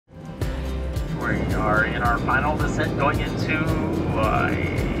We are in our final descent going into,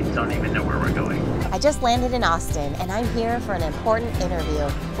 I don't even know where we're going. I just landed in Austin and I'm here for an important interview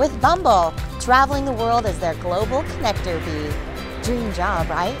with Bumble, traveling the world as their global connector bee. Dream job,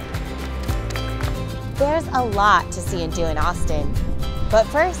 right? There's a lot to see and do in Austin. But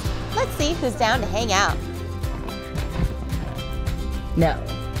first, let's see who's down to hang out. No.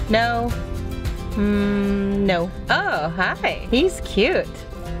 Oh, hi. He's cute.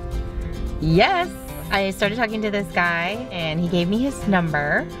 Yes. I started talking to this guy and he gave me his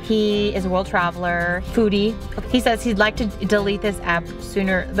number. He is a world traveler, foodie. He says he'd like to delete this app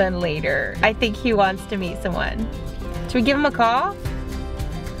sooner than later. I think he wants to meet someone. Should we give him a call?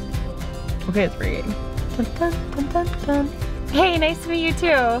 Okay, it's ringing. Dun, dun, dun, dun, dun. Hey, nice to meet you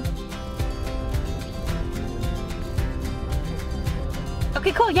too.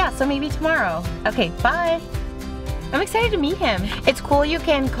 Okay, cool, yeah, so maybe tomorrow. Okay, bye. I'm excited to meet him. It's cool you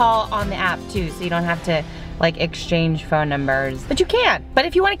can call on the app too, so you don't have to like exchange phone numbers. But you can. But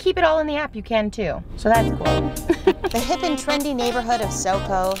if you want to keep it all in the app, you can too. So that's cool. The hip and trendy neighborhood of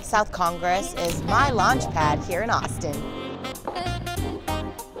SoCo, South Congress, is my launch pad here in Austin.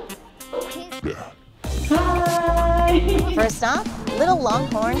 Hi! First up, Little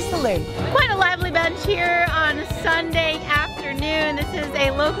Longhorn Saloon. Quite a lively bunch here on Sunday afternoon. This is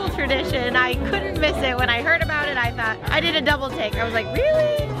a local tradition. I couldn't miss it. When I heard about it, I thought, I did a double take. I was like,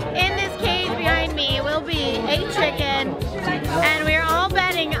 really? In this cage behind me will be a chicken, and we're all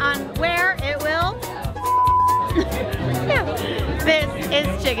betting on where it will. Yeah. This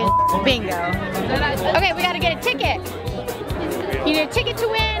is chicken bingo. Okay, we gotta get a ticket. You need a ticket to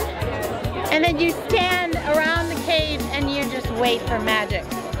win, and then you stand around the cage and you just wait for magic.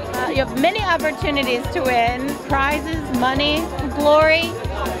 You have many opportunities to win. Prizes, money, glory.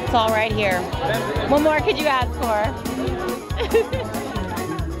 It's all right here. What more could you ask for?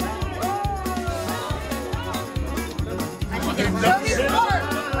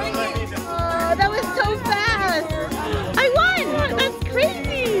 Oh, that was so fast. I won. That's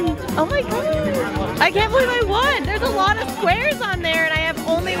crazy. Oh my God. I can't believe I won. There's a lot of squares on there and I have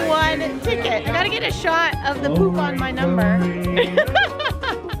only one ticket. I gotta get a shot of the poop on my number.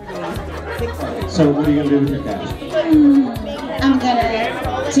 So what are you gonna do with your cash? I'm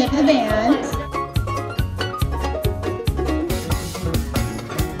gonna tip the band.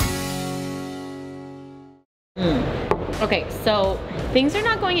 Okay, so things are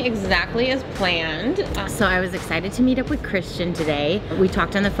not going exactly as planned. So I was excited to meet up with Christian today. We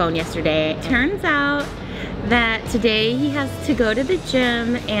talked on the phone yesterday. Turns out that today he has to go to the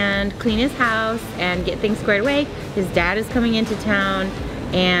gym and clean his house and get things squared away. His dad is coming into town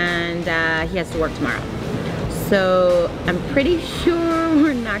and he has to work tomorrow. So I'm pretty sure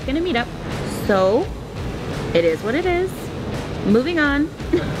we're not gonna meet up. So it is what it is. Moving on.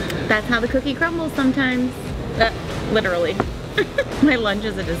 That's how the cookie crumbles sometimes. Literally. My lunch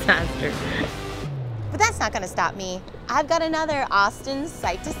is a disaster. But that's not gonna stop me. I've got another Austin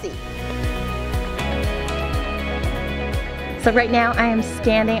sight to see. So right now I am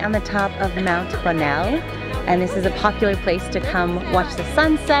standing on the top of Mount Bonnell, and this is a popular place to come watch the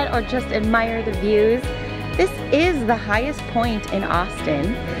sunset or just admire the views. This is the highest point in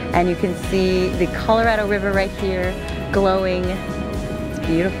Austin, and you can see the Colorado River right here glowing. It's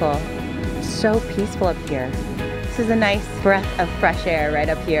beautiful. So peaceful up here. This is a nice breath of fresh air right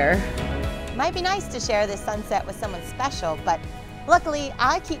up here. Might be nice to share this sunset with someone special, but luckily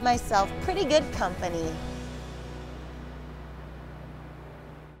I keep myself pretty good company.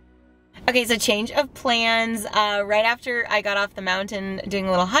 Okay, so change of plans. Right after I got off the mountain doing a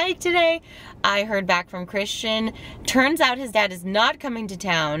little hike today, I heard back from Christian. Turns out his dad is not coming to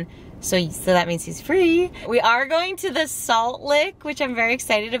town, so that means he's free. We are going to the Salt Lick, which I'm very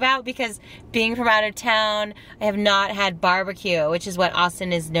excited about because being from out of town, I have not had barbecue, which is what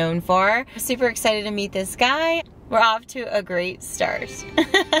Austin is known for. I'm super excited to meet this guy. We're off to a great start.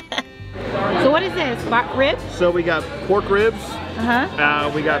 So what is this, ribs? So we got pork ribs,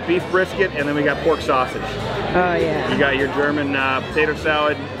 we got beef brisket, and then we got pork sausage. Oh yeah. You got your German potato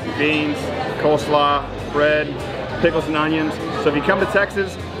salad, beans, coleslaw, bread, pickles and onions. So if you come to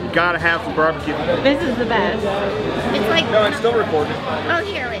Texas, you gotta have some barbecue. This is the best. It's like... No, it's still recording. Oh,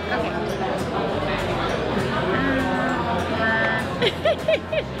 here, wait, okay.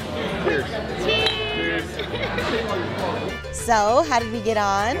 Cheers. Cheers. So, how did we get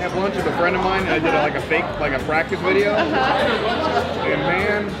on? I had lunch with a friend of mine. I did like a fake, like a practice video. And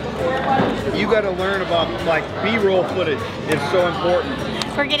man, you gotta learn about like B-roll footage. It's so important.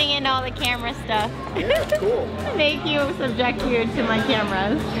 We're getting into all the camera stuff. Yeah, cool. Make you subject you to my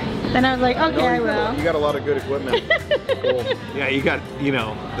cameras. Then I was like, okay, I will. You got a lot of good equipment. Cool. Yeah, you got, you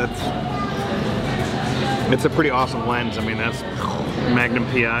know, that's It's a pretty awesome lens. I mean, that's Magnum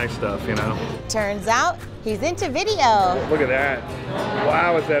PI stuff, you know. Turns out he's into video. Look at that.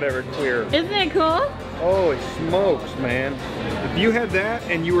 Wow, is that ever clear? Isn't it cool? Holy smokes, man. If you had that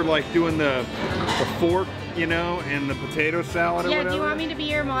and you were like doing the fork, you know, and the potato salad or whatever. Yeah, do you want me to be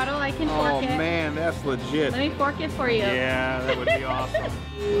your model? I can fork it. Oh man, that's legit. Let me fork it for you. Yeah, that would be awesome.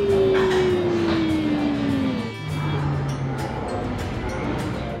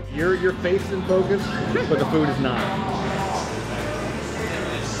 Your face is in focus, but the food is not.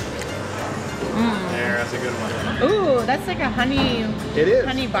 There, that's a good one. Ooh, that's like a honey. It is.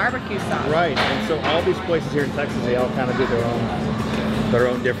 Honey barbecue sauce. Right, and so all these places here in Texas, they all kind of do their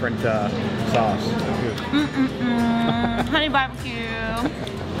own different sauce. Honey barbecue.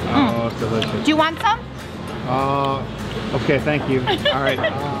 Oh, it's delicious. Do you want some? Okay, thank you. All right.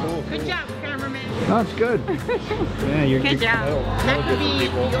 Good job, cameraman. No, it's good. Yeah, you're Good job. That could be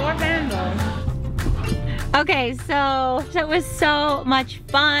your vandal. Okay, so that was so much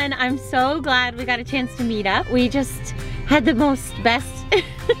fun. I'm so glad we got a chance to meet up. We just had the best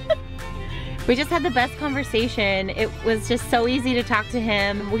we just had the best conversation. It was just so easy to talk to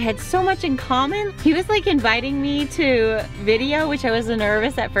him. We had so much in common. He was like inviting me to video, which I was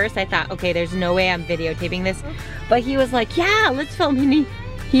nervous at first. I thought, okay, there's no way I'm videotaping this. But he was like, yeah, let's film. And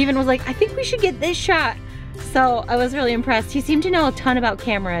he even was like, I think we should get this shot. So I was really impressed. He seemed to know a ton about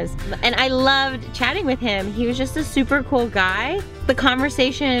cameras. And I loved chatting with him. He was just a super cool guy. The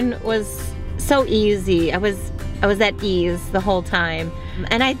conversation was so easy. I was at ease the whole time.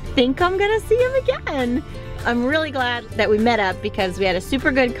 And I think I'm gonna see him again. I'm really glad that we met up because we had a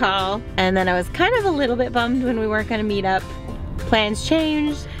super good call. And then I was kind of a little bit bummed when we weren't gonna meet up. Plans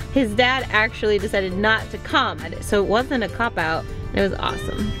changed. His dad actually decided not to come. So it wasn't a cop out. It was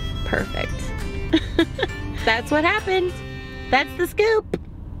awesome. Perfect. That's what happened. That's the scoop.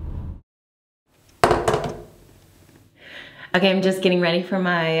 Okay, I'm just getting ready for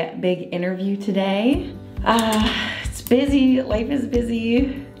my big interview today. It's busy, life is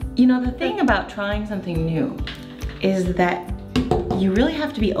busy. You know, the thing about trying something new is that you really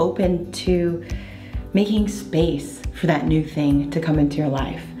have to be open to making space for that new thing to come into your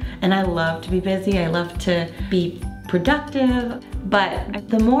life. And I love to be busy, I love to be productive, but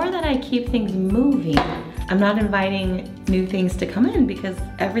the more that I keep things moving, I'm not inviting new things to come in because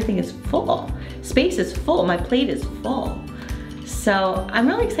everything is full. Space is full, my plate is full. So I'm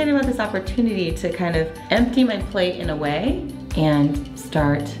really excited about this opportunity to kind of empty my plate in a way and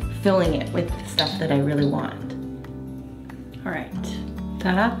start filling it with stuff that I really want. All right,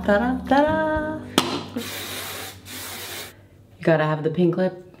 ta-da, ta-da, ta-da. You gotta have the pink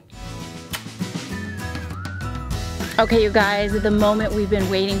lip. Okay, you guys, the moment we've been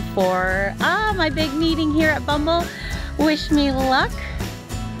waiting for. My big meeting here at Bumble. Wish me luck.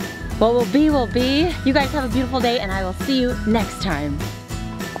 What will be, will be. You guys have a beautiful day and I will see you next time.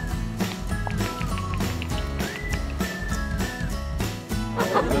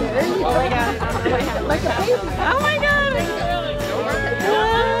 Oh my God. Oh my God.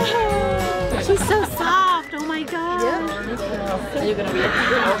 Oh, she's so soft. Oh my God.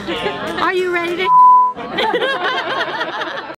 Are you ready to